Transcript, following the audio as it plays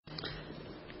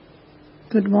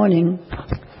Good morning.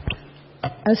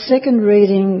 Our second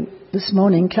reading this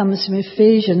morning comes from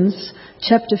Ephesians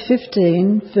chapter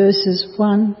 15, verses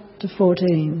 1 to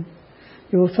 14.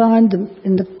 You will find them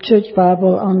in the Church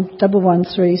Bible on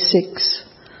 1136,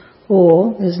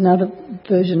 or there's another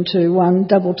version too,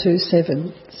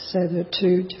 1227. So there are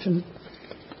two different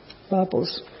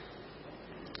Bibles.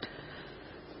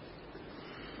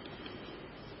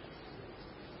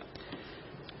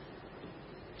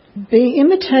 Be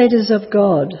imitators of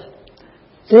God,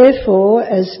 therefore,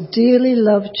 as dearly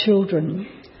loved children,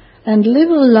 and live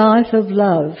a life of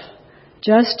love,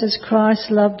 just as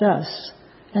Christ loved us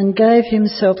and gave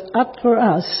himself up for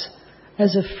us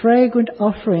as a fragrant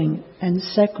offering and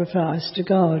sacrifice to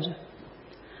God.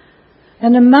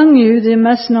 And among you there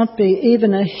must not be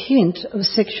even a hint of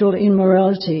sexual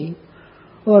immorality,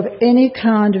 or of any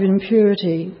kind of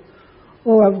impurity,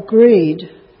 or of greed,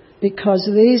 because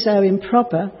these are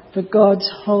improper for God's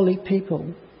holy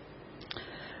people.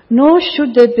 Nor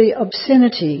should there be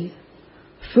obscenity,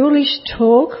 foolish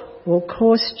talk, or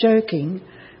coarse joking,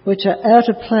 which are out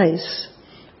of place,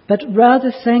 but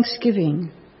rather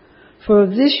thanksgiving. For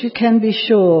of this you can be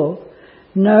sure,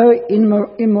 no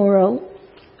immoral,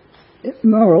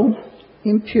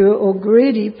 impure, or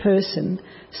greedy person,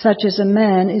 such as a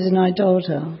man is an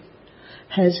idolater,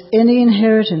 has any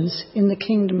inheritance in the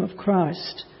kingdom of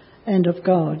Christ and of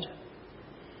God.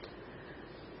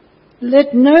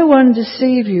 Let no one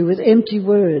deceive you with empty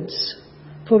words,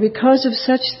 for because of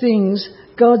such things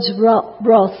God's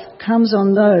wrath comes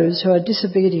on those who are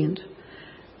disobedient.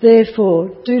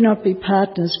 Therefore, do not be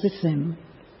partners with them.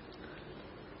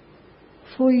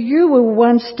 For you were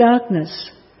once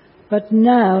darkness, but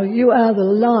now you are the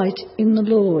light in the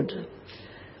Lord.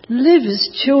 Live as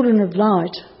children of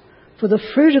light, for the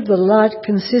fruit of the light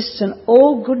consists in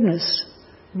all goodness,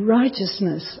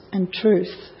 righteousness and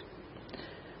truth.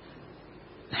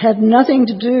 Have nothing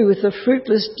to do with the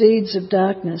fruitless deeds of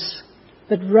darkness,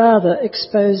 but rather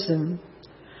expose them.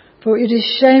 For it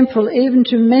is shameful even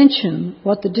to mention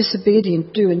what the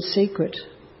disobedient do in secret.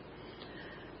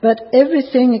 But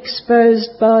everything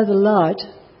exposed by the light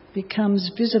becomes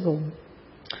visible,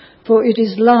 for it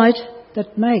is light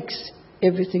that makes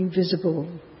everything visible.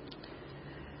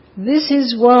 This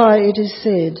is why it is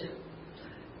said,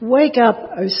 "Wake up,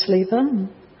 O sleeper,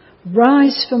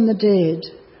 rise from the dead,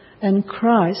 and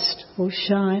Christ will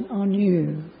shine on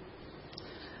you."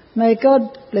 May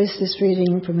God bless this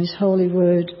reading from his holy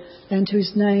word, and to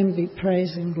his name be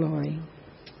praise and glory.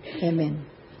 Amen.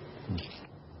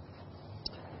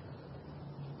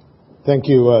 Thank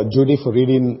you, Judy, for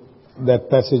reading that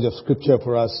passage of scripture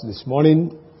for us this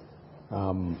morning.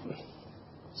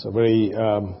 It's a very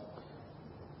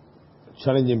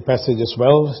challenging passage as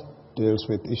well. Deals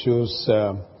with issues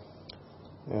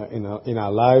in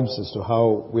our lives as to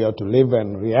how we are to live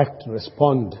and react and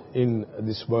respond in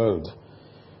this world.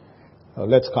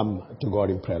 Let's come to God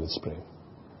in prayer. Let's pray.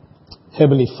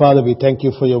 Heavenly Father, we thank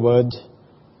you for your word.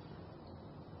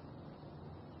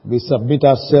 We submit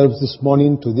ourselves this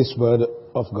morning to this word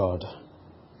of God.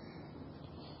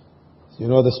 You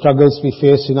know the struggles we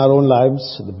face in our own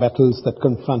lives, the battles that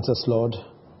confront us, Lord.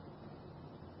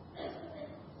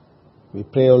 We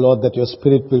pray, O Lord, that your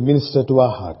Spirit will minister to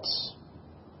our hearts.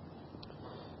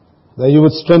 That you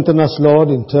would strengthen us, Lord,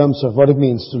 in terms of what it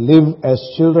means to live as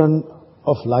children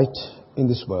of light in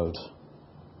this world.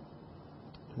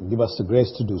 And give us the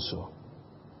grace to do so.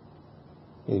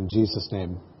 In Jesus'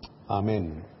 name,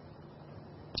 amen.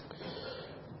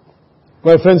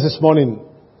 Well, friends, this morning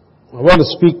I want to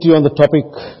speak to you on the topic,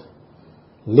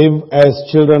 Live as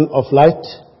Children of Light,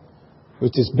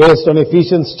 which is based on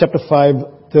Ephesians chapter 5,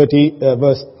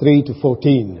 verse 3 to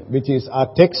 14, which is our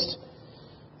text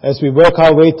as we work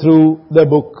our way through the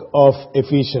book of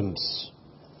Ephesians.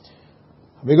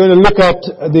 We're going to look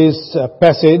at this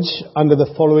passage under the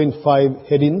following 5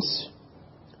 headings.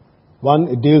 1,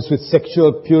 it deals with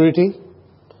sexual purity.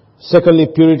 Secondly,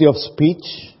 purity of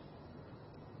speech.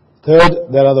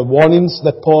 Third, there are the warnings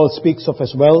that Paul speaks of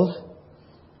as well.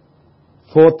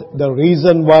 Fourth, the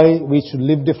reason why we should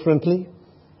live differently.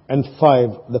 And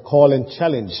 5, the call and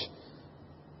challenge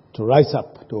to rise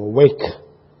up, to awake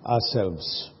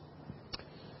ourselves.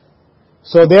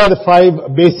 So there are the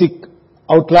 5 basic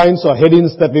outlines or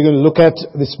headings that we're going to look at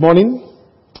this morning.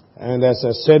 And as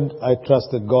I said, I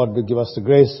trust that God will give us the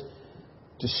grace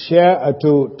to share,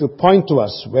 to point to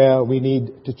us where we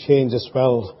need to change as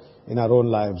well in our own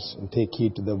lives and take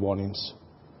heed to the warnings.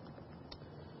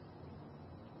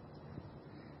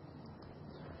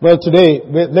 Well, today,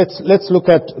 let's look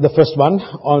at the first one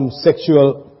on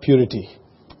sexual purity.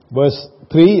 Verse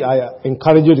 3, I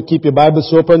encourage you to keep your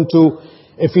Bibles open to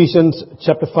Ephesians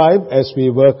chapter 5 as we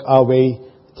work our way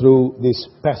through this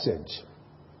passage.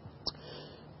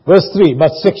 Verse 3,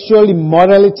 but sexual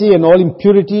immorality and all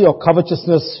impurity or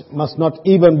covetousness must not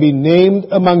even be named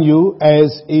among you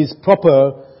as is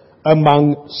proper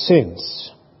among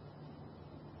saints.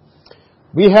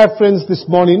 We have, friends, this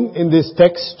morning in this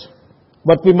text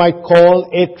what we might call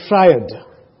a triad.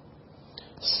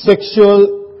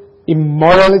 Sexual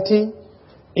immorality,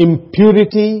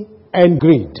 impurity, and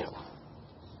greed.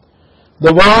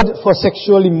 The word for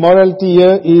sexual immorality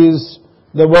here is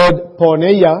the word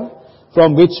porneia,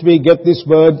 from which we get this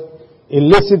word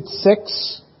illicit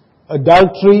sex,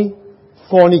 adultery,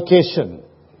 fornication.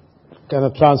 Kind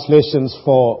of translations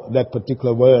for that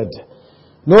particular word.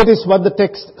 Notice what the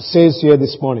text says here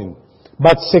this morning.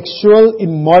 But sexual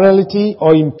immorality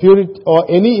or impurity or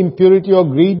any impurity or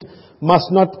greed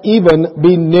must not even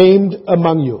be named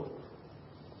among you.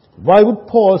 Why would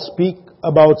Paul speak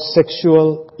about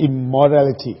sexual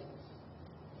immorality?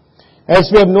 As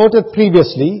we have noted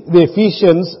previously, the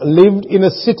Ephesians lived in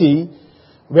a city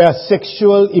where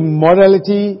sexual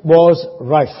immorality was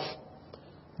rife.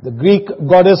 The Greek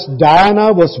goddess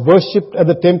Diana was worshipped at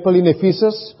the temple in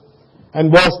Ephesus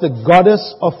and was the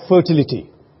goddess of fertility.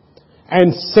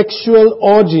 And sexual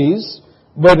orgies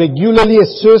were regularly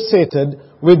associated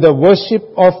with the worship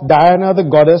of Diana the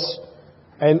goddess,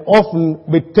 and often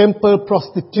with temple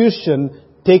prostitution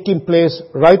taking place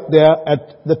right there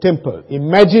at the temple.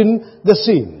 Imagine the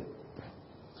scene.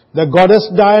 The goddess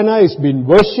Diana is being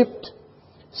worshipped.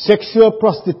 Sexual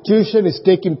prostitution is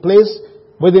taking place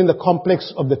within the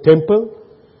complex of the temple.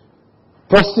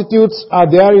 Prostitutes are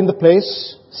there in the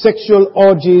place. Sexual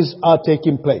orgies are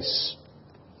taking place.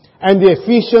 And the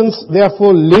Ephesians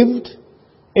therefore lived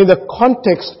in the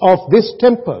context of this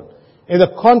temple, in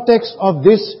the context of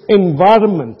this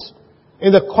environment,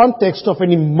 in the context of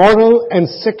an immoral and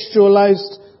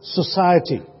sexualized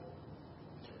society.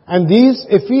 And these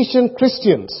Ephesian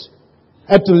Christians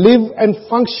had to live and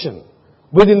function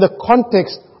within the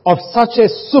context of such a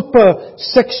super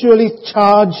sexually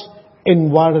charged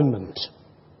environment.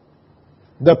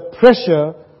 The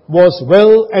pressure was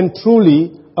well and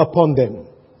truly upon them.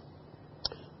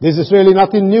 This is really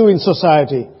nothing new in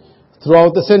society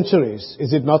throughout the centuries.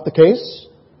 Is it not the case?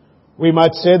 We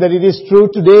might say that it is true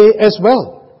today as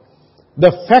well.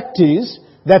 The fact is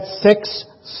that sex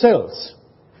sells.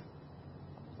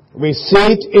 We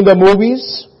see it in the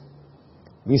movies.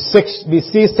 We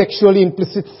see sexually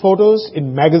implicit photos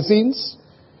in magazines.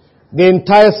 The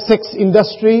entire sex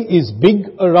industry is big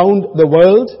around the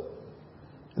world.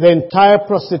 The entire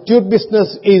prostitute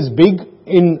business is big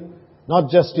in, not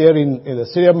just here in the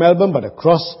city of Melbourne, but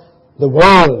across the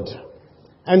world.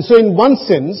 And so in one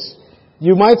sense,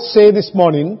 you might say this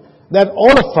morning that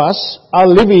all of us are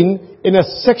living in a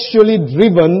sexually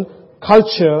driven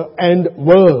culture and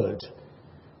world.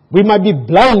 We might be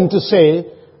blind to say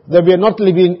that we are not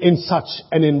living in such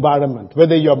an environment.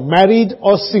 Whether you're married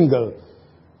or single,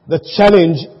 the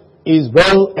challenge is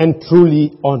well and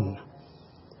truly on.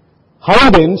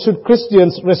 How then should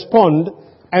Christians respond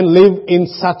and live in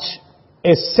such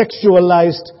a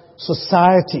sexualized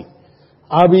society?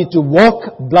 Are we to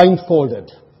walk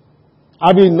blindfolded?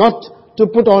 Are we not to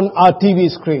put on our TV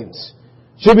screens?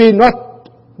 Should we not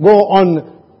go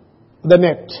on the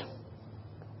net?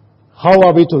 How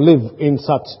are we to live in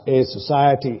such a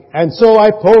society? And so I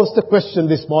pose the question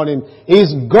this morning,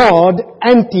 is God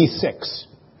anti-sex?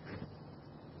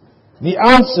 The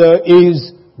answer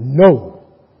is no.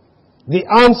 The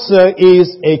answer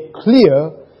is a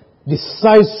clear,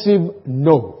 decisive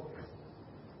no.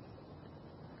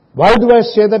 Why do I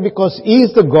say that? Because He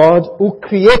is the God who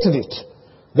created it.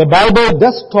 The Bible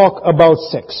does talk about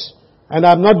sex. And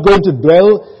I'm not going to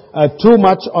dwell too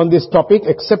much on this topic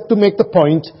except to make the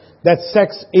point that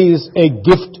sex is a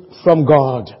gift from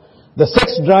God. The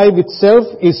sex drive itself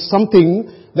is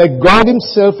something that God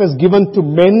Himself has given to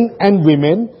men and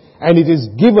women, and it is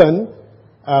given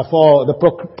for the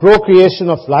procreation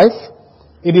of life.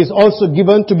 It is also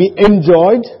given to be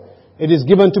enjoyed. It is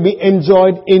given to be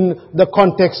enjoyed in the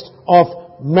context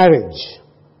of marriage.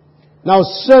 Now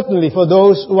certainly for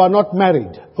those who are not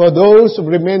married, for those who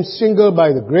remain single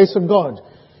by the grace of God,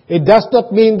 it does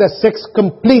not mean that sex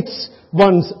completes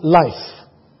one's life.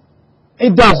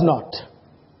 It does not.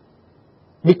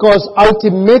 Because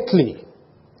ultimately,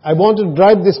 I want to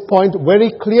drive this point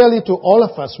very clearly to all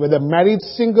of us, whether married,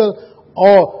 single,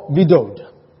 or widowed,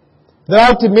 that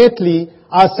ultimately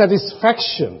our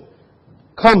satisfaction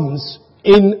comes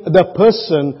in the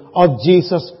person of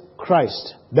Jesus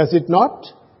Christ. Does it not?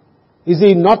 Is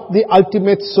He not the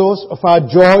ultimate source of our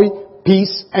joy,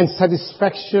 peace, and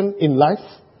satisfaction in life?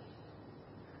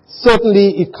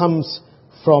 Certainly it comes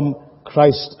from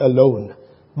Christ alone.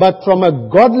 But from a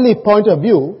godly point of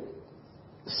view,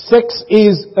 sex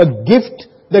is a gift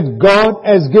that God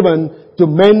has given to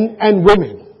men and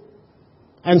women.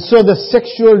 And so the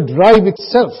sexual drive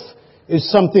itself is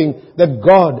something that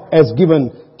God has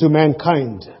given to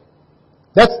mankind.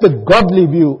 That's the godly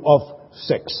view of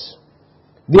sex.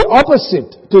 The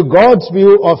opposite to God's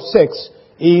view of sex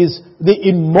is the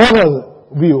immoral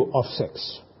view of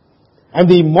sex. And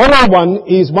the immoral one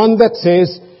is one that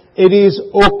says it is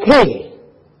okay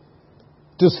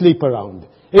to sleep around.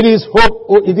 It is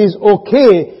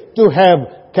okay to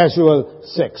have casual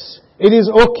sex. It is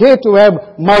okay to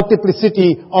have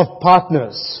multiplicity of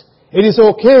partners. It is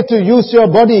okay to use your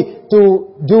body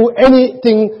to do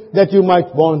anything that you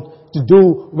might want to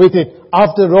do with it.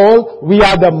 After all, we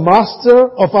are the master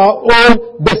of our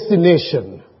own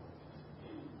destination.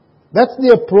 That's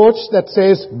the approach that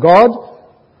says, God,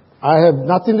 I have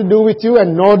nothing to do with you,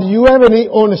 and nor do you have any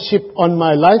ownership on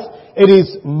my life. It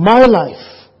is my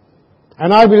life,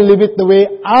 and I will live it the way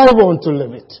I want to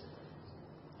live it.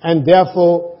 And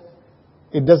therefore,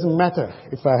 it doesn't matter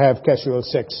if I have casual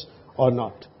sex or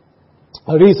not.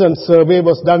 A recent survey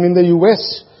was done in the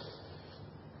US,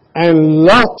 and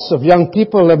lots of young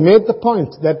people have made the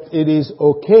point that it is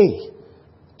okay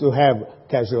to have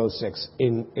casual sex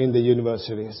in the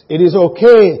universities. It is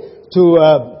okay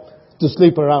to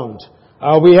sleep around.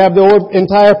 We have the whole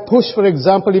entire push, for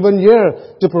example, even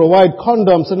here, to provide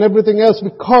condoms and everything else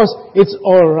because it's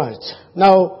all right.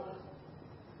 Now,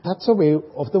 that's a way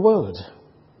of the world.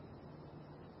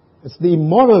 It's the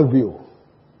immoral view.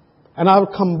 And I'll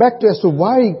come back to as to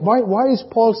why is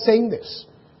Paul saying this?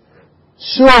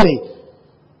 Surely,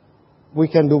 we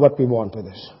can do what we want with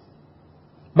this.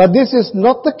 But this is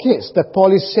not the case that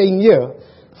Paul is saying here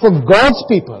for God's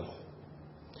people.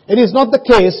 It is not the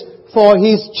case for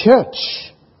his church.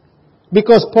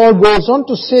 Because Paul goes on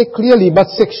to say clearly, but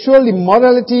sexual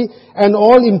immorality and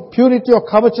all impurity or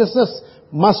covetousness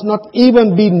must not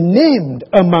even be named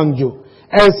among you,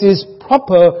 as is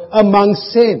proper among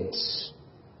saints.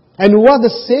 And who are the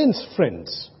saints,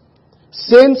 friends?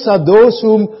 Saints are those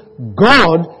whom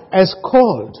God has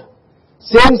called.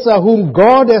 Saints are whom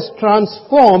God has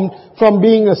transformed from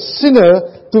being a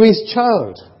sinner to his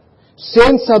child.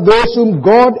 Saints are those whom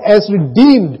God has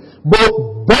redeemed,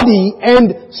 both body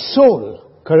and soul.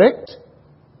 Correct?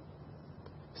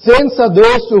 Saints are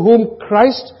those to whom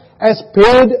Christ has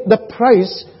paid the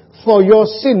price for your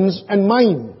sins and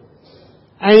mine.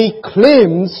 And he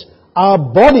claims our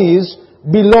bodies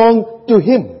belong to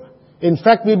him. In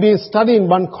fact, we've been studying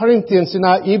 1 Corinthians in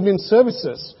our evening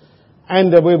services.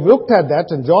 And we've looked at that,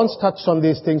 and John's touched on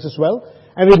these things as well.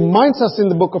 And it reminds us in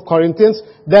the book of Corinthians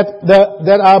that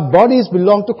our bodies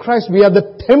belong to Christ. We are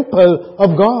the temple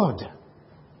of God.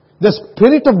 The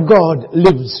Spirit of God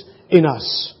lives in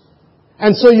us.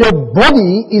 And so your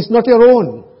body is not your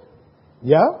own.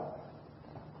 Yeah?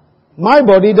 My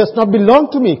body does not belong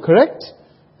to me, correct?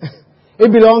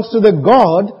 It belongs to the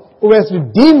God who has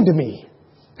redeemed me.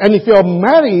 And if you're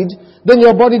married, then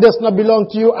your body does not belong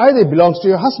to you either. It belongs to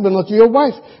your husband or to your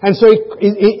wife. And so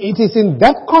it is in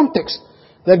that context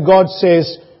that God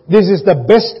says, this is the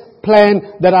best plan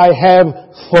that I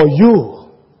have for you.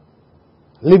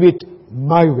 Live it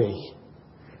my way.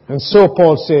 And so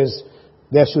Paul says,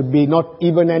 there should be not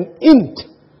even an hint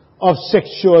of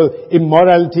sexual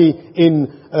immorality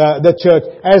in the church.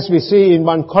 As we see in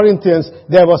 1 Corinthians,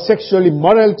 there was sexual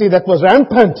immorality that was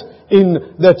rampant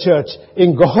in the church.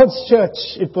 In God's church,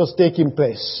 it was taking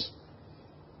place.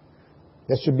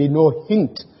 There should be no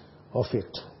hint of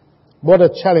it. What a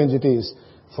challenge it is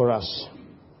for us.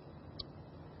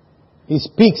 He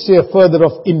speaks here further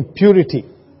of impurity.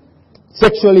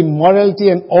 Sexual immorality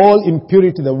and all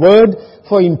impurity. The word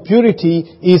for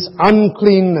impurity is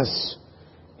uncleanness.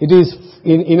 It is,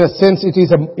 in a sense, it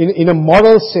is in a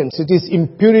moral sense, it is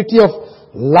impurity of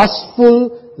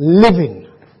lustful living.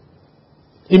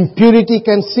 Impurity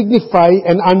can signify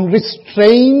an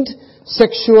unrestrained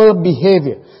sexual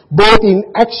behavior, both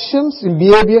in actions, in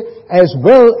behavior, as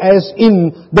well as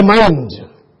in the mind.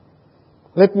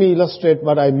 Let me illustrate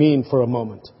what I mean for a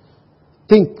moment.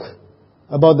 Think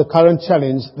about the current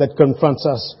challenge that confronts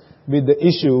us with the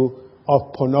issue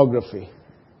of pornography.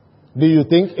 Do you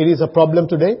think it is a problem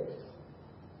today?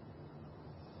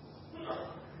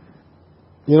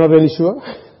 You're not really sure?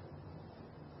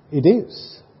 It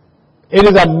is. It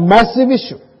is a massive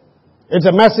issue. It's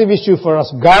a massive issue for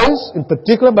us guys in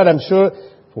particular, but I'm sure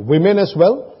for women as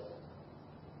well.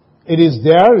 It is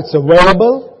there. It's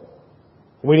available.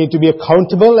 We need to be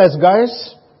accountable as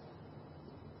guys,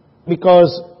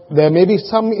 because there may be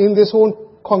some in this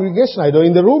whole congregation, I don't know,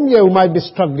 in the room here who might be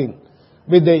struggling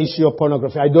with the issue of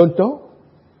pornography. I don't know.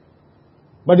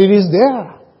 But it is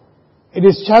there. It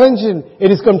is challenging.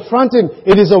 It is confronting.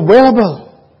 It is available.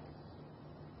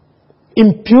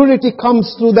 Impurity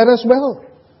comes through that as well.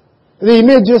 The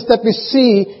images that we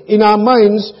see in our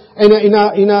minds,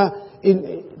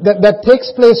 that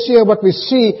takes place here, what we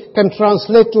see can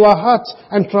translate to our hearts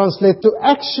and translate to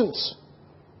actions.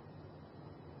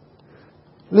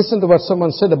 Listen to what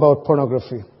someone said about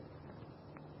pornography.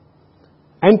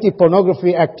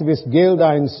 Anti-pornography activist Gail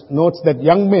Dines notes that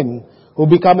young men who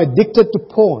become addicted to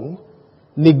porn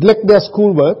neglect their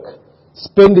schoolwork,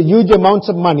 spend huge amounts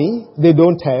of money they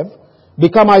don't have,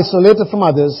 become isolated from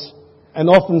others, and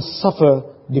often suffer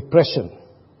depression.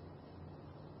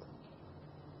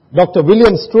 Dr.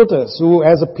 William Struthers, who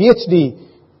has a PhD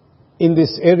in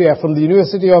this area from the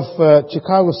University of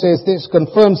Chicago, says this,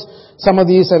 confirms some of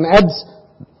these and adds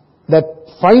that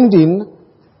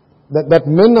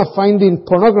men are finding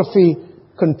pornography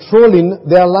controlling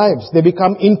their lives. They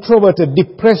become introverted,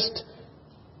 depressed,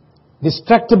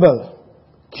 distractible,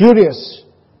 curious,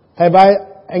 have high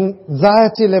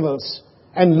anxiety levels,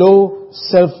 and low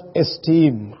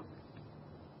self-esteem.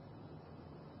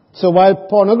 So while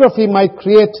pornography might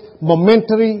create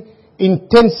momentary,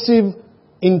 intensely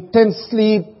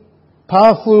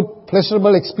powerful,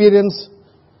 pleasurable experience,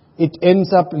 it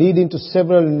ends up leading to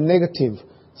several negative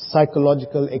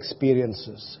psychological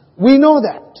experiences. We know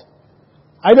that.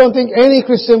 I don't think any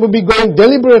Christian would be going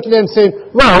deliberately and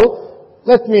saying, well,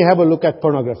 let me have a look at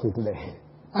pornography today.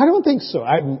 I don't think so.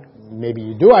 Maybe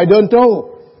you do, I don't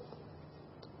know.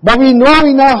 But we know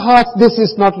in our hearts this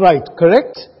is not right,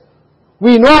 correct?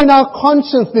 We know in our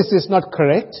conscience this is not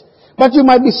correct. But you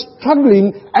might be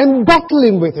struggling and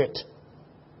battling with it.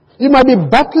 You might be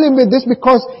battling with this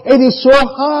because it is so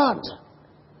hard.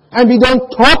 And we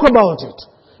don't talk about it.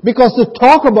 Because to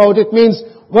talk about it means,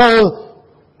 well,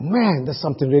 man, there's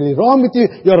something really wrong with you.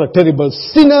 You're a terrible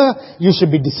sinner. You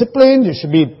should be disciplined. You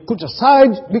should be put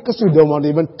aside because you don't want to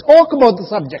even talk about the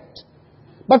subject.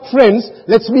 But friends,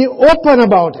 let's be open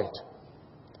about it.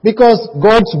 Because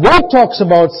God's Word talks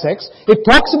about sex. It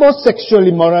talks about sexual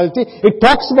immorality. It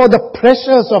talks about the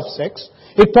pressures of sex.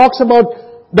 It talks about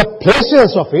the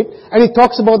pleasures of it. And it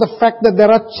talks about the fact that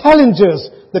there are challenges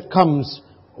that comes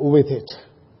with it.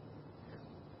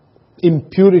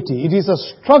 Impurity. It is a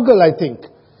struggle, I think,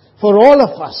 for all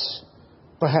of us,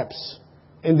 perhaps,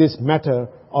 in this matter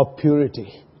of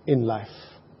purity in life.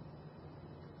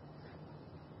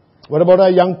 What about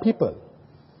our young people?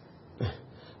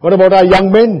 What about our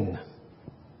young men?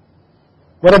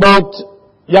 What about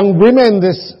young women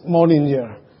this morning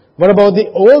here? What about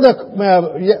the older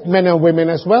men and women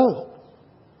as well?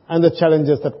 And the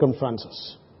challenges that confront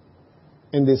us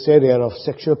in this area of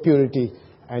sexual purity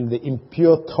and the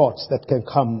impure thoughts that can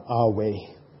come our way.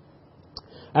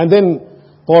 And then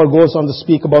Paul goes on to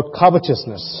speak about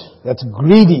covetousness. That's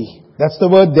greedy. That's the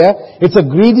word there. It's a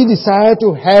greedy desire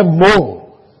to have more.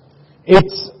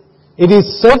 It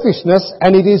is selfishness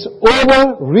and it is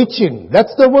overreaching.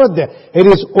 That's the word there. It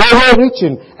is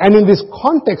overreaching. And in this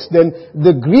context then,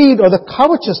 the greed or the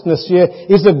covetousness here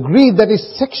is a greed that is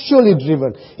sexually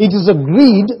driven. It is a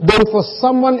greed then for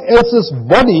someone else's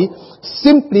body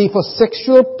simply for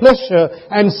sexual pleasure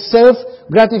and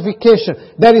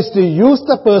self-gratification. That is to use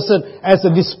the person as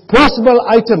a disposable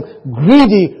item,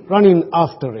 greedy, running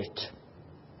after it.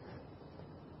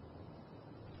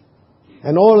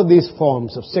 And all of these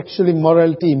forms of sexual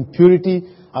immorality, impurity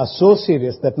are so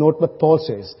serious that note what Paul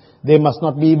says. They must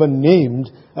not be even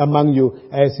named among you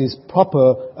as is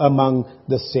proper among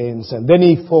the saints. And then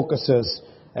he focuses,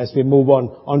 as we move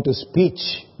on to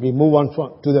speech. We move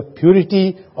on to the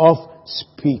purity of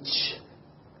speech.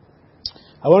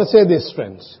 I want to say this,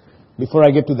 friends, before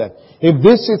I get to that. If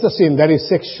this is a sin, that is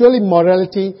sexual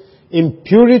immorality,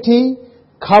 impurity,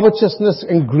 covetousness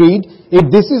and greed,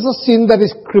 if this is a sin that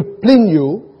is crippling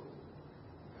you,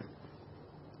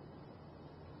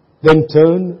 then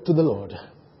turn to the Lord.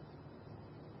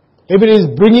 If it is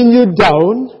bringing you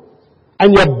down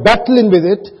and you're battling with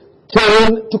it,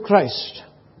 turn to Christ.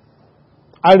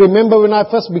 I remember when I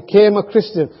first became a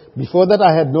Christian, before that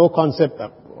I had no concept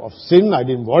of sin. I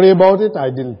didn't worry about it.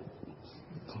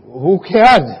 Who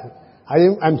cared?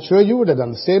 I'm sure you would have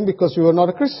done the same because you were not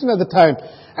a Christian at the time.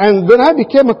 And when I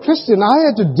became a Christian,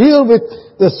 I had to deal with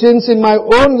the sins in my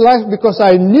own life because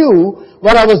I knew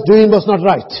what I was doing was not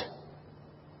right.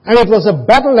 And it was a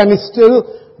battle, and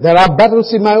there are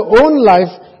battles in my own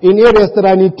life in areas that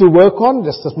I need to work on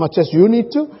just as much as you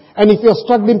need to. And if you're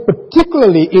struggling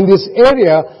particularly in this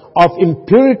area of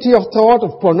impurity of thought,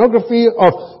 of pornography,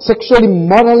 of sexual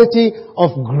immorality,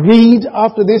 of greed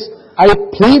after this, I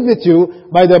plead with you,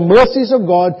 by the mercies of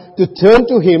God, to turn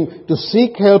to Him, to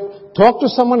seek help, talk to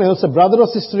someone else, a brother or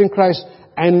sister in Christ,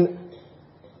 and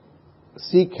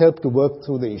seek help to work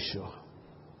through the issue,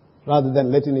 rather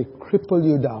than letting it cripple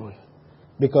you down.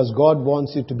 Because God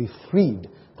wants you to be freed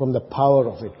from the power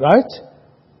of it, right?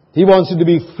 He wants you to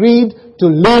be freed to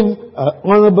live an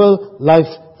honorable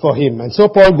life for Him. And so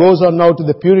Paul goes on now to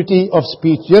the purity of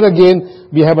speech. Here again,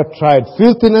 we have a triad: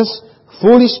 filthiness,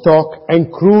 foolish talk,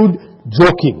 and crude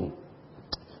joking.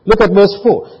 Look at verse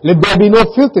 4. Let there be no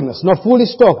filthiness, nor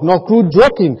foolish talk, nor crude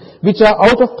joking, which are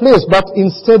out of place, but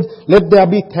instead let there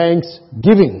be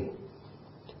thanksgiving.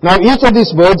 Now each of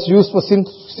these words used for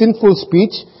sinful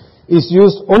speech is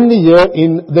used only here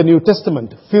in the New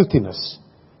Testament. Filthiness.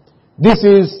 This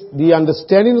is, the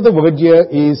understanding of the word here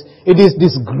is, it is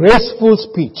disgraceful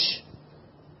speech.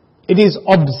 It is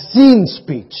obscene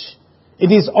speech.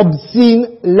 It is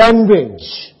obscene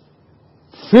language.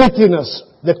 Filthiness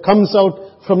that comes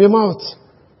out from your mouth.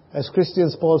 As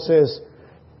Christians, Paul says,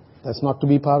 that's not to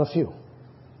be part of you.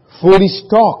 Foolish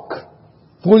talk.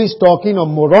 Foolish talking or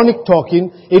moronic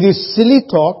talking. It is silly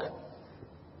talk.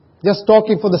 Just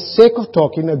talking for the sake of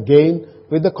talking, again,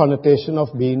 with the connotation of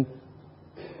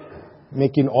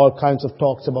making all kinds of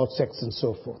talks about sex and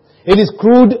so forth. It is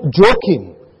crude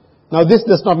joking. Now this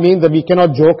does not mean that we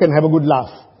cannot joke and have a good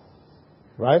laugh.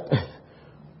 Right?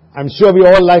 I'm sure we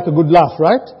all like a good laugh,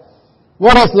 right?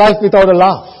 What is life without a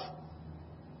laugh?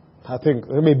 I think it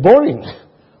will be boring.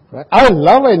 Right? I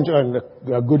love enjoying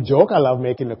a good joke. I love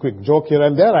making a quick joke here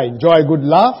and there. I enjoy a good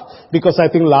laugh because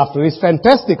I think laughter is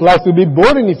fantastic. Life will be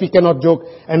boring if we cannot joke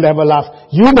and have a laugh.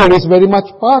 Humor is very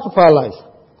much part of our life.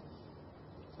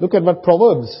 Look at what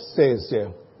Proverbs says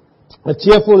here. A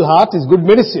cheerful heart is good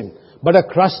medicine, but a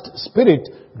crushed spirit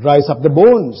dries up the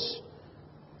bones.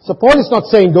 So Paul is not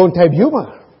saying don't have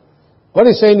humor. What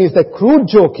he's saying is that crude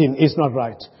joking is not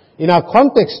right. In our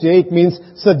context here, it means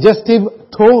suggestive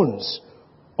tones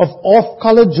of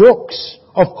off-color jokes,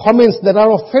 of comments that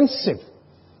are offensive.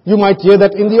 You might hear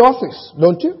that in the office,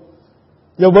 don't you?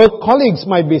 Your work colleagues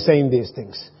might be saying these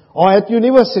things. Or at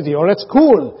university, or at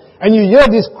school. And you hear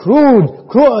these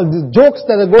crude jokes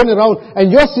that are going around,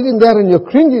 and you're sitting there and you're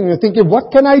cringing, you're thinking,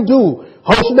 what can I do?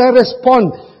 How should I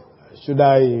respond? Should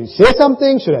I say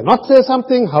something? Should I not say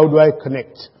something? How do I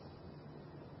connect?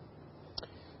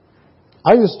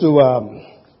 I used to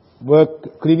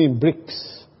work cleaning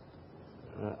bricks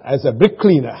as a brick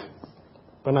cleaner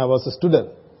when I was a student.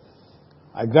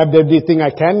 I grabbed everything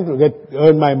I can to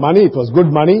earn my money. It was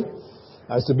good money.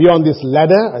 I used to be on this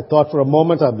ladder. I thought for a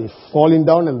moment I'd be falling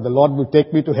down and the Lord would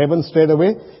take me to heaven straight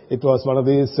away. It was one of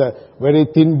these very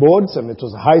thin boards, and it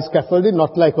was a high scaffolding,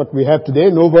 not like what we have today,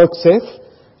 no work safe.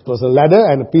 It was a ladder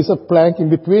and a piece of plank in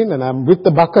between, and I'm with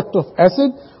the bucket of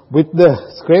acid, with the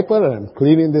scraper, and I'm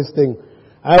cleaning this thing.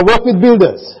 I work with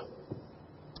builders.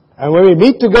 And when we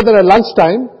meet together at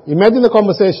lunchtime, imagine the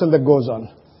conversation that goes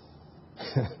on.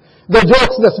 The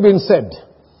jokes that's been said.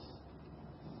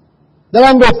 The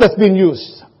language that's been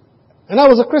used. And I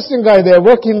was a Christian guy there,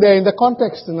 working there in the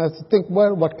context, and I think,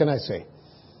 well, what can I say?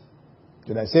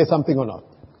 Did I say something or not?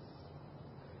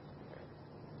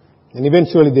 And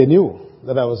eventually they knew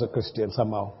that I was a Christian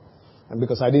somehow. And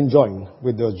because I didn't join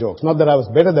with those jokes. Not that I was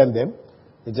better than them,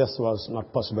 it just was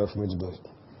not possible for me to do it.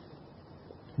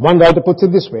 One writer puts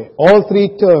it this way: all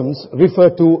three terms refer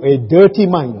to a dirty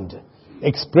mind,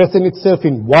 expressing itself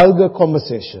in vulgar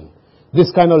conversation.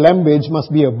 This kind of language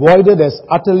must be avoided as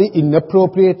utterly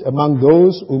inappropriate among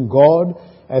those whom God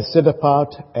has set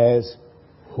apart as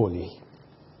holy.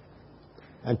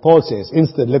 And Paul says,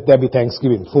 instead, let there be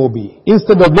thanksgiving. 4b.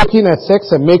 Instead of looking at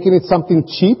sex and making it something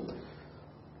cheap,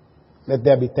 let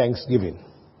there be thanksgiving.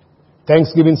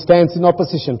 Thanksgiving stands in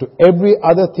opposition to every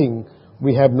other thing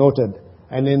we have noted,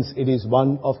 and hence it is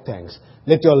one of thanks.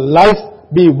 Let your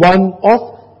life be one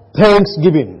of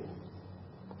thanksgiving.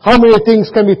 How many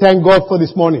things can we thank God for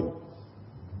this morning?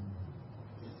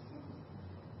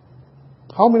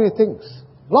 How many things?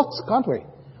 Lots, can't we?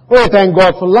 We can thank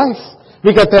God for life.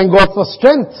 We can thank God for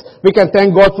strength. We can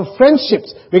thank God for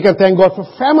friendships. We can thank God for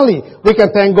family. We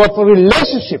can thank God for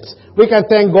relationships. We can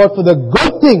thank God for the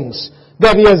good things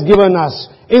that He has given us.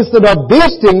 Instead of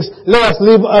these things, let us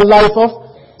live a life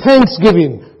of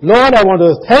thanksgiving. Lord, I want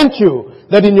to thank you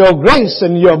that in your grace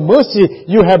and your mercy,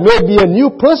 you have made me a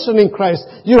new person in Christ.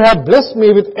 You have blessed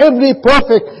me with every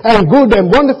perfect and good and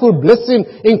wonderful blessing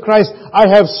in Christ. I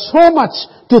have so much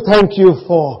to thank you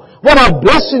for. What a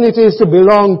blessing it is to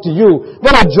belong to you.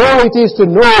 What a joy it is to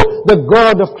know the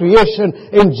God of creation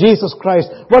in Jesus Christ.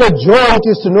 What a joy it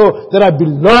is to know that I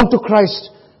belong to Christ,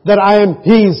 that I am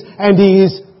His and He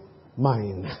is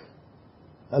mine.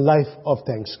 A life of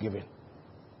thanksgiving.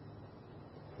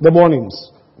 the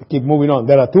warnings. We keep moving on.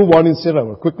 There are 2 warnings here. I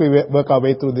will quickly work our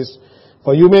way through this.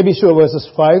 For you may be sure, verses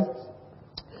 5,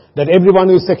 that everyone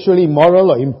who is sexually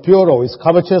immoral or impure or is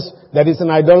covetous, that is an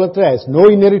idolater, has no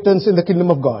inheritance in the kingdom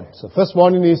of God. So first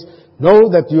warning is, know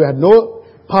that you have no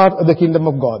part of the kingdom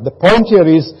of God. The point here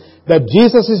is that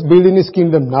Jesus is building His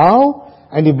kingdom now,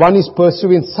 and if one is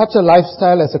pursuing such a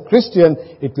lifestyle as a Christian,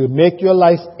 it will make your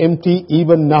life empty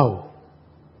even now.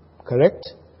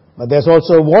 Correct? But there's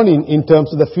also a warning in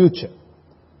terms of the future.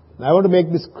 Now I want to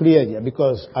make this clear here,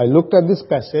 because I looked at this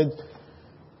passage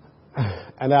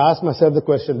and I asked myself the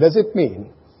question, does it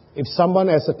mean if someone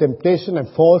has a temptation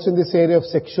and falls in this area of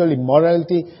sexual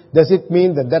immorality, does it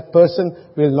mean that that person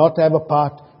will not have a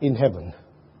part in heaven?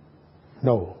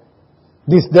 No.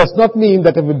 This does not mean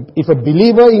that if a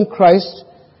believer in Christ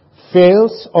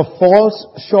fails or falls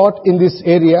short in this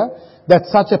area, that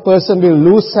such a person will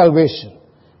lose salvation.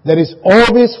 There is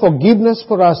always forgiveness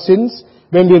for our sins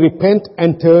when we repent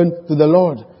and turn to the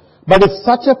Lord. But if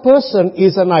such a person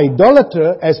is an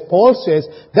idolater, as Paul says,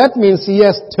 that means he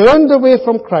has turned away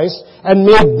from Christ and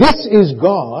made this is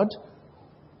God,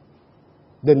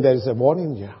 then there is a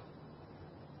warning here.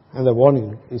 And the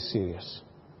warning is serious.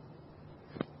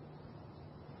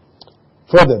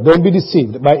 Further, don't be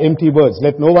deceived by empty words.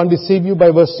 Let no one deceive you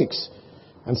by verse 6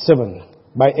 and 7.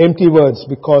 By empty words,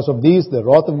 because of these the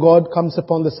wrath of God comes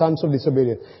upon the sons of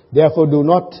disobedience. Therefore do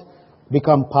not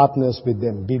become partners with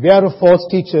them. Beware of false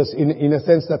teachers. In a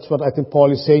sense, that's what I think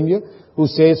Paul is saying here, who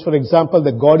says, for example,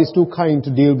 that God is too kind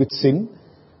to deal with sin.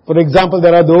 For example,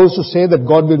 there are those who say that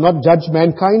God will not judge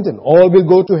mankind and all will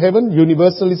go to heaven,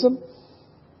 universalism.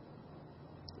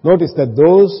 Notice that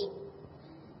those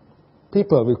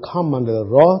people will come under the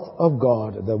wrath of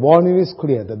God. The warning is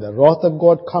clear that the wrath of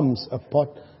God comes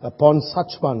upon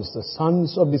such ones, the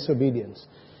sons of disobedience.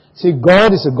 See,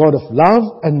 God is a God of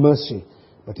love and mercy,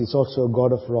 but He's also a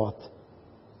God of wrath.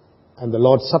 And the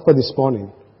Lord's Supper this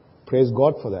morning, praise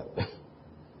God for that.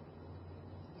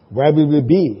 Where will we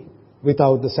be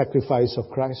without the sacrifice of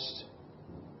Christ?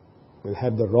 We'll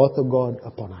have the wrath of God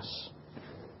upon us.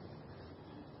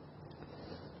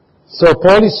 So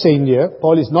Paul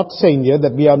is not saying here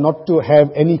that we are not to have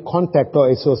any contact or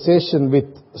association with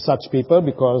such people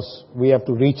because we have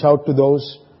to reach out to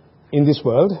those in this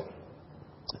world.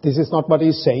 This is not what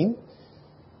he's saying.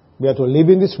 We are to live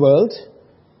in this world,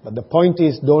 but the point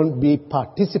is don't be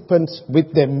participants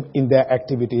with them in their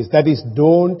activities. That is,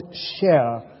 don't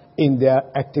share in their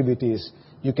activities.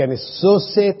 You can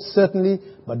associate certainly,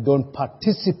 but don't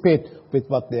participate with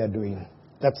what they are doing.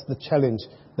 That's the challenge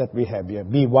that we have here.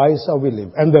 Be wise how we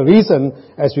live. And the reason,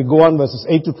 as we go on verses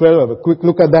 8 to 12, have a quick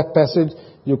look at that passage.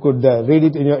 You could read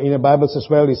it in your Bibles as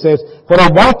well. It says, for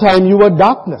at one time you were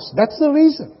darkness. That's the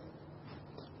reason.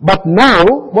 But now,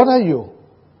 what are you?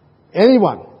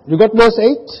 Anyone? You got verse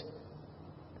 8?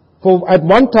 For at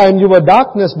one time you were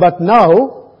darkness, but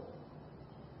now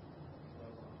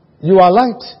you are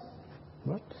light.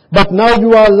 But now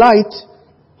you are light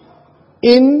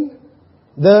in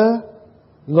the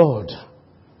Lord.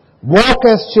 Walk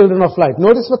as children of light.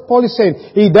 Notice what Paul is saying.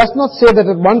 He does not say that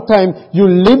at one time you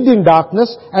lived in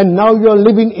darkness and now you are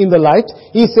living in the light.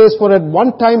 He says, for at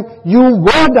one time you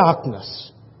were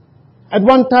darkness. At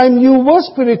one time you were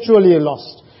spiritually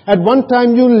lost. At one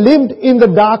time you lived in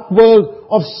the dark world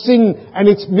of sin and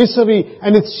its misery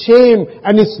and its shame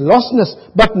and its lostness.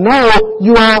 But now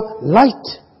you are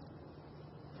light.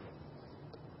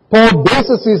 Paul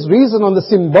bases his reason on the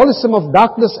symbolism of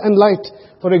darkness and light.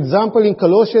 For example, in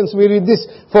Colossians we read this,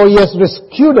 for He has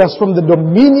rescued us from the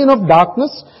dominion of darkness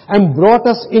and brought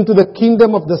us into the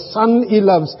kingdom of the Son He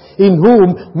loves, in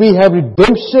whom we have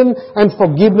redemption and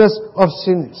forgiveness of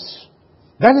sins.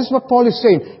 That is what Paul is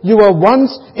saying. You were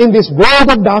once in this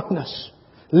world of darkness,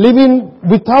 living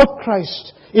without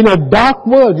Christ, in a dark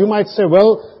world. You might say,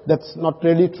 well, that's not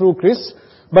really true, Chris.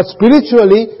 But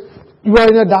spiritually, you are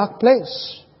in a dark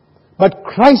place. But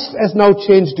Christ has now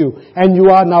changed you, and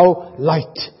you are now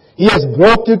light. He has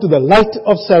brought you to the light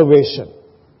of salvation.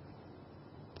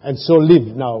 And so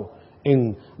live now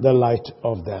in the light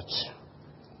of that.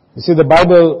 You see, the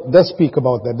Bible does speak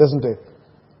about that, doesn't it?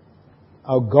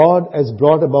 How God has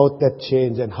brought about that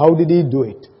change, and how did He do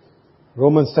it?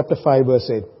 Romans chapter 5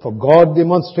 verse 8. For God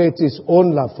demonstrates His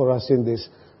own love for us in this.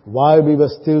 While we were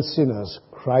still sinners,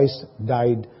 Christ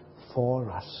died for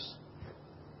us.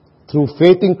 Through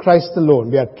faith in Christ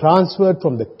alone, we are transferred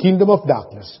from the kingdom of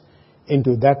darkness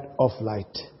into that of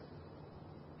light.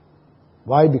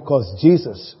 Why? Because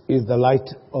Jesus is the light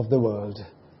of the world.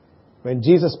 When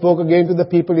Jesus spoke again to the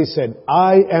people, He said,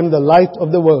 I am the light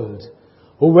of the world.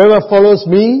 Whoever follows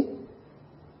me,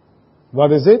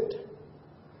 what is it?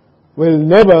 Will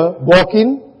never walk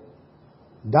in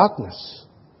darkness,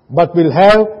 but will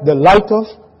have the light of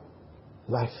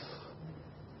life.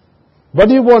 What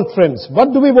do you want, friends?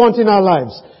 What do we want in our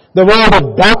lives? The world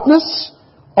of darkness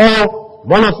or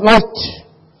one of light?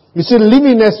 You see,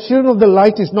 living as children of the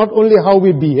light is not only how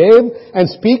we behave and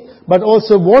speak, but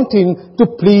also wanting to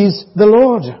please the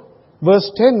Lord.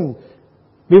 Verse 10,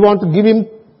 we want to give Him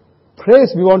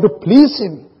praise. We want to please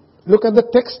Him. Look at the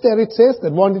text there. It says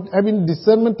that having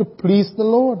discernment to please the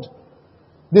Lord.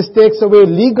 This takes away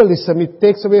legalism. It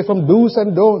takes away from do's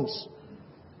and don'ts.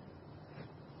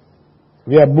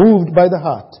 We are moved by the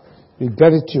heart with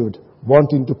gratitude,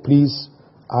 wanting to please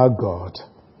our God.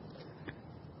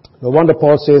 No wonder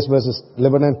Paul says, verses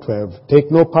 11 and 12,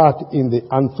 take no part in the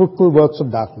unfruitful works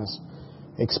of darkness.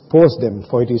 Expose them,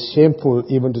 for it is shameful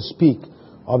even to speak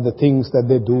of the things that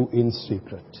they do in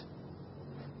secret.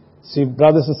 See,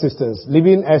 brothers and sisters,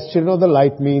 living as children of the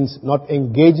light means not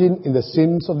engaging in the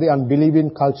sins of the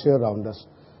unbelieving culture around us.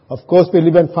 Of course, we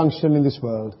live and function in this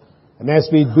world. And as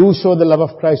we do show the love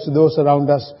of Christ to those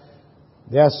around us,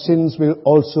 their sins will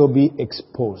also be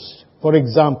exposed. For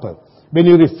example, when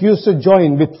you refuse to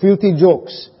join with filthy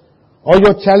jokes, or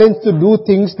you're challenged to do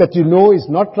things that you know is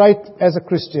not right as a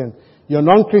Christian, your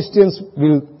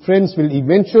friends will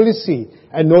eventually see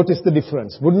and notice the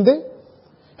difference, wouldn't they?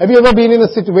 Have you ever been in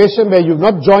a situation where you've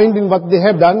not joined in what they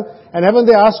have done, and haven't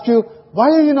they asked you,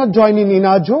 why are you not joining in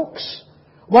our jokes?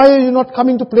 Why are you not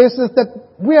coming to places that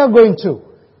we are going to?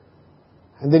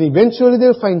 And then eventually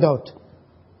they'll find out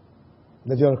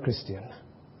that you're a Christian.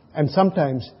 And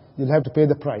sometimes you'll have to pay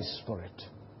the price for it,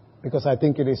 because I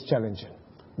think it is challenging.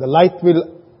 The light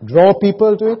will draw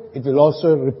people to it. It will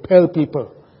also repel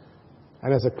people.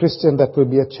 And as a Christian, that will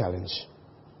be a challenge.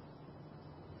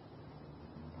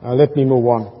 Now let me move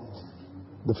on.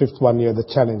 The fifth one here, the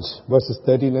challenge, verses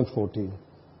 13 and 14.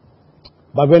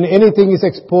 But when anything is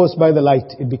exposed by the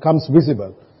light, it becomes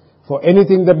visible. For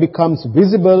anything that becomes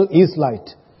visible is light.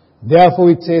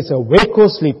 Therefore it says, awake, O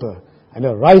sleeper, and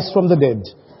arise from the dead,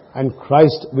 and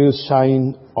Christ will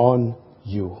shine on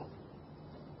you.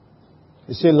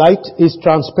 You see, light is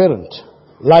transparent.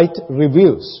 Light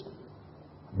reveals.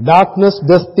 Darkness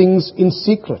does things in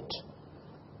secret.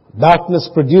 Darkness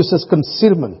produces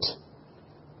concealment.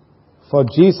 For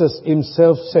Jesus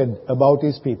Himself said about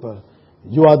His people,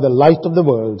 you are the light of the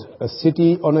world. A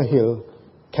city on a hill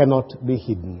cannot be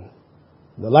hidden.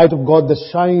 The light of God that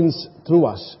shines through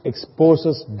us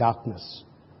exposes darkness.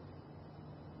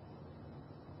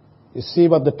 You see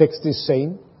what the text is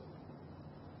saying?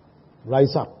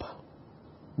 Rise up.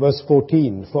 Verse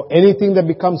 14, for anything that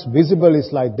becomes visible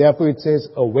is light. Therefore it says,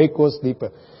 awake, O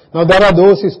sleeper. Now there are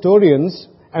those historians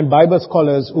and Bible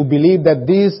scholars who believe that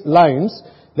these lines,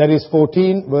 that is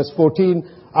 14, verse 14,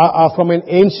 are from an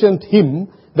ancient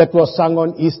hymn that was sung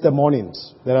on Easter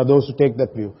mornings. There are those who take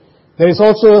that view. There is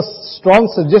also a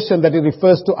strong suggestion that it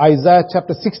refers to Isaiah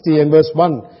chapter 60 and verse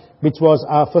 1, which was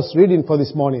our first reading for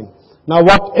this morning. Now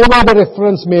whatever the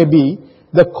reference may be,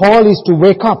 the call is to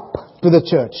wake up to the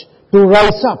church, to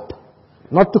rise up,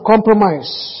 not to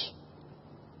compromise.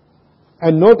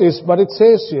 And notice what it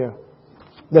says here.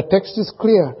 The text is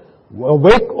clear.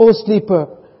 Awake, O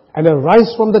sleeper, and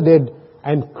arise from the dead,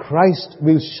 and Christ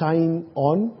will shine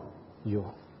on you.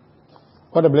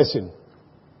 What a blessing.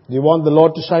 Do you want the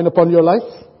Lord to shine upon your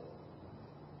life?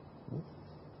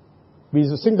 We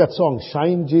used to sing that song,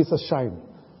 Shine, Jesus, Shine.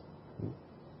 We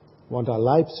want our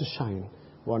lives to shine.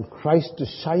 We want Christ to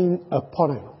shine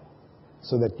upon you,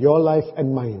 so that your life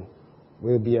and mine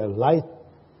will be a light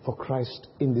for Christ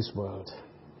in this world.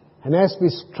 And as we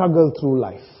struggle through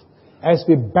life, as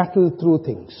we battle through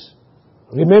things,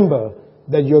 remember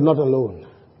that you're not alone.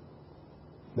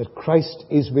 That Christ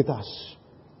is with us.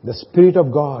 The Spirit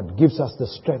of God gives us the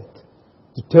strength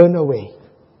to turn away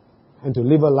and to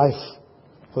live a life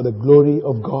for the glory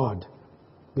of God.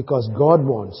 Because God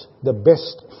wants the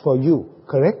best for you,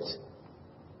 correct?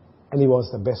 And He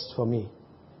wants the best for me.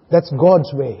 That's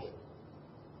God's way,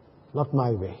 not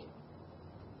my way.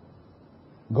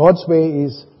 God's way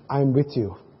is, I'm with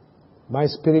you. My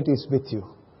Spirit is with you,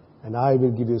 and I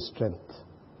will give you strength.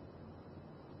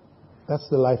 That's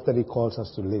the life that He calls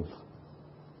us to live,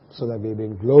 so that we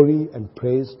bring glory and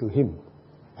praise to Him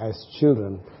as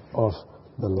children of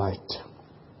the light.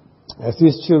 As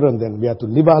these children then, we are to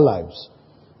live our lives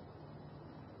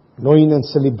knowing and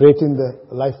celebrating the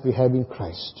life we have in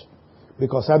Christ.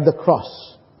 Because at the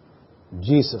cross,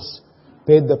 Jesus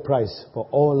paid the price for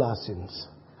all our sins.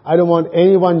 I don't want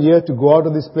anyone here to go out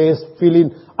of this place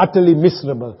feeling utterly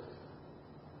miserable.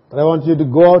 But I want you to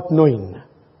go out knowing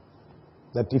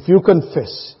that if you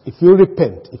confess, if you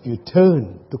repent, if you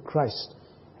turn to Christ,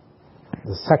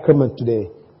 the sacrament today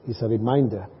is a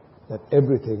reminder that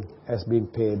everything has been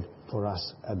paid for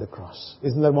us at the cross.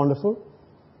 Isn't that wonderful?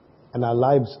 And our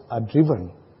lives are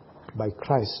driven by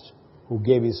Christ, who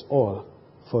gave his all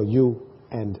for you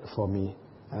and for me.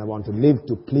 And I want to live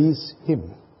to please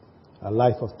him, a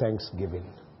life of thanksgiving.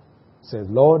 Say,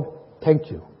 Lord, thank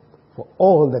you for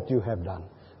all that you have done.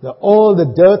 All the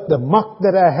dirt, the muck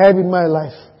that I have in my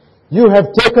life, you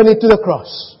have taken it to the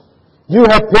cross. You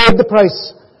have paid the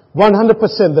price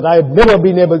 100% that I have never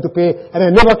been able to pay, and I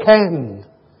never can.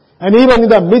 And even in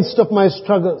the midst of my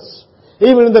struggles,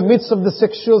 even in the midst of the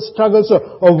sexual struggles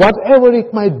or whatever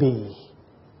it might be,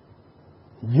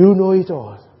 you know it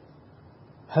all.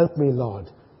 Help me, Lord,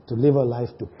 to live a life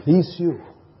to please you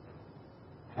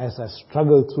as I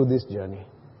struggle through this journey,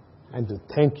 and to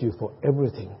thank you for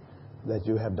everything that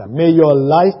you have done. May your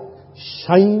light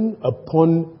shine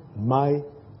upon my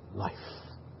life.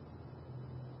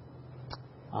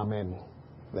 Amen.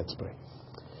 Let's pray.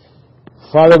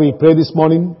 Father, we pray this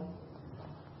morning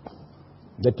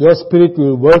that your Spirit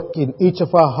will work in each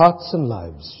of our hearts and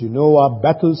lives. You know our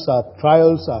battles, our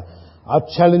trials, our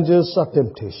challenges, our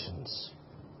temptations.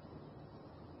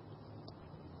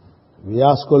 We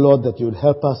ask, O Lord, that you would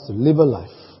help us to live a life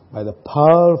by the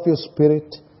power of your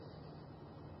Spirit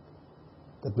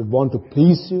that would want to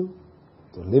please you,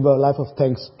 to live a life of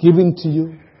thanksgiving to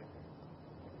you,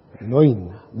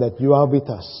 knowing that you are with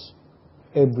us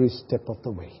every step of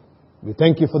the way. We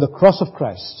thank you for the cross of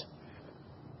Christ.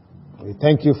 We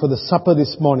thank you for the supper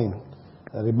this morning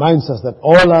that reminds us that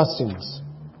all our sins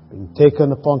have been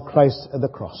taken upon Christ at the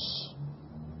cross.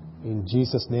 In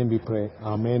Jesus' name we pray.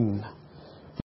 Amen.